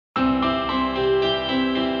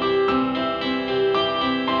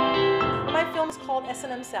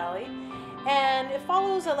S&M Sally, and it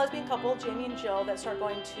follows a lesbian couple, Jamie and Jill, that start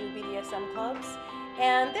going to BDSM clubs,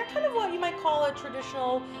 and they're kind of what you might call a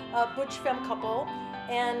traditional butch femme couple.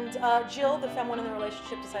 And Jill, the femme one in the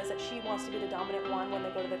relationship, decides that she wants to be the dominant one when they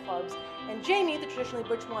go to the clubs. And Jamie, the traditionally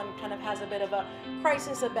butch one, kind of has a bit of a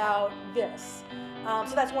crisis about this.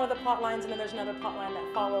 So that's one of the plot lines, and then there's another plot line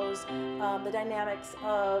that follows the dynamics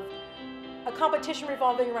of a competition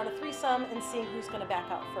revolving around a threesome and seeing who's going to back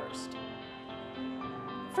out first.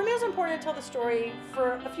 For me, it was important to tell the story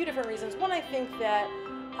for a few different reasons. One, I think that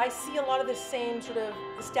I see a lot of the same sort of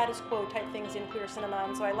status quo type things in queer cinema,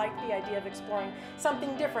 and so I like the idea of exploring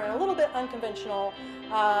something different, a little bit unconventional,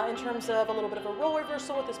 in terms of a little bit of a role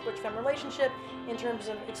reversal with this butch-femme relationship, in terms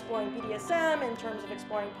of exploring BDSM, in terms of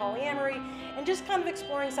exploring polyamory, and just kind of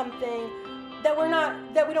exploring something that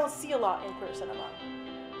we don't see a lot in queer cinema.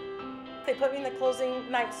 They put me in the closing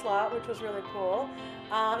night slot, which was really cool.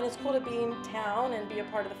 And it's cool to be in town and be a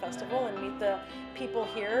part of the festival and meet the people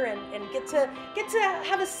here and get to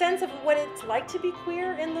have a sense of what it's like to be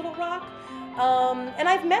queer in Little Rock. And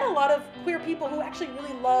I've met a lot of queer people who actually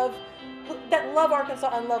really love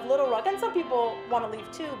Arkansas and love Little Rock. And some people want to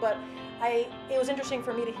leave too, but it was interesting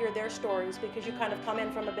for me to hear their stories, because you kind of come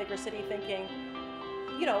in from a bigger city thinking,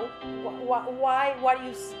 you know, why do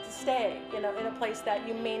you stay, you know, in a place that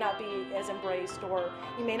you may not be as embraced, or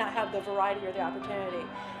you may not have the variety or the opportunity?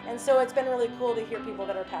 And so it's been really cool to hear people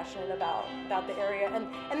that are passionate about the area,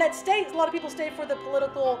 and that stays. A lot of people stay for the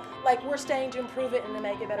political, like, we're staying to improve it and to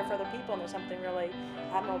make it better for the people, and there's something really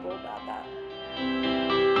admirable about that.